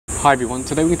Hi everyone,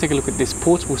 today we're going to take a look at this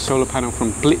portable solar panel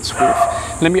from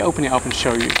Blitzwolf. Let me open it up and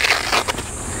show you.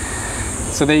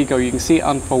 So there you go, you can see it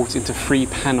unfolds into 3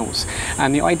 panels.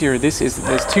 And the idea of this is that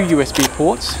there's 2 USB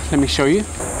ports. Let me show you.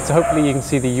 So hopefully you can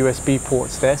see the USB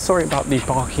ports there. Sorry about the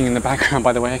barking in the background,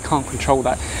 by the way, I can't control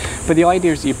that. But the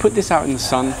idea is that you put this out in the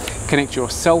sun, connect your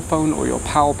cell phone or your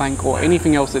power bank or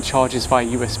anything else that charges via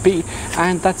USB,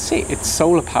 and that's it, it's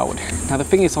solar powered. Now the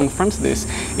thing is, on the front of this,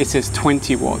 it says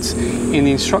 20 watts. In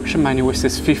the instruction manual it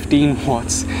says 15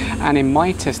 watts, and in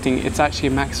my testing it's actually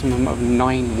a maximum of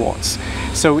 9 watts.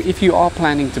 So if you are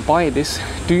planning to buy this,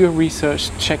 do your research,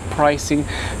 check pricing,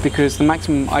 because the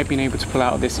maximum I've been able to pull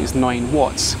out of this is 9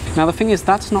 watts. Now the thing is,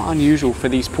 that's not unusual for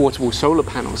these portable solar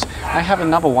panels. I have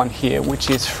another one here which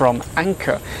is from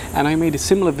Anchor, and I made a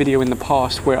similar video in the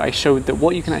past where I showed that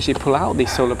what you can actually pull out of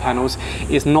these solar panels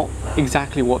is not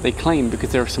exactly what they claim,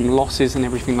 because there are some losses and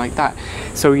everything like that.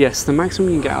 So yes, the maximum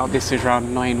you can get out of this is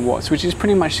around 9 watts, which is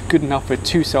pretty much good enough for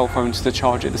 2 cell phones to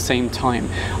charge at the same time.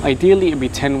 Ideally it'd be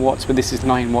 10 watts, but this is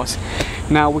 9 watts.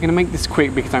 Now we're going to make this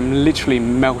quick because I'm literally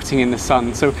melting in the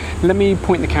sun. So let me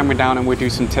point the camera down and we'll do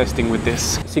some testing with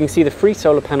this. So you can see the 3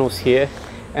 solar panels here,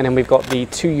 and then we've got the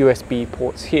 2 USB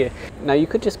ports here. Now you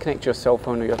could just connect your cell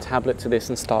phone or your tablet to this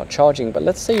and start charging, but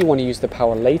let's say you want to use the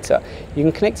power later. You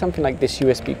can connect something like this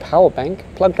USB power bank,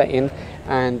 plug that in,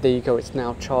 and there you go, it's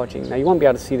now charging. Now you won't be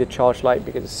able to see the charge light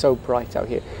because it's so bright out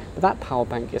here, but that power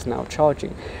bank is now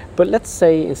charging. But let's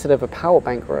say instead of a power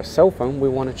bank or a cell phone, we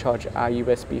want to charge our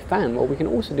USB fan. Well, we can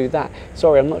also do that.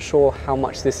 Sorry, I'm not sure how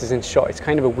much this is in shot. It's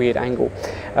kind of a weird angle.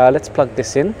 Let's plug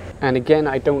this in. And again,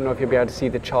 I don't know if you'll be able to see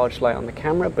the charge light on the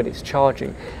camera, but it's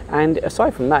charging. And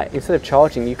aside from that, instead of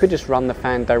charging, you could just run the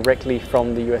fan directly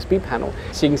from the USB panel.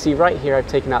 So you can see right here, I've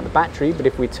taken out the battery, but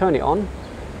if we turn it on,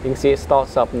 you can see it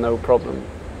starts up no problem.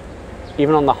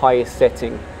 Even on the highest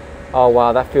setting. Oh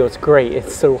wow, that feels great.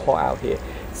 It's so hot out here.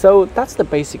 So that's the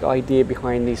basic idea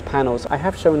behind these panels. I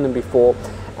have shown them before,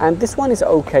 and this one is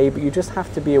okay, but you just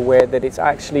have to be aware that it's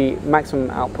actually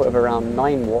maximum output of around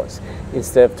 9 watts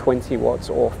instead of 20 watts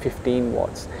or 15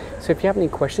 watts. So if you have any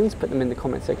questions, put them in the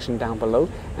comment section down below.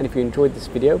 And if you enjoyed this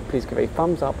video, please give a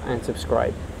thumbs up and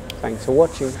subscribe. Thanks for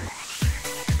watching.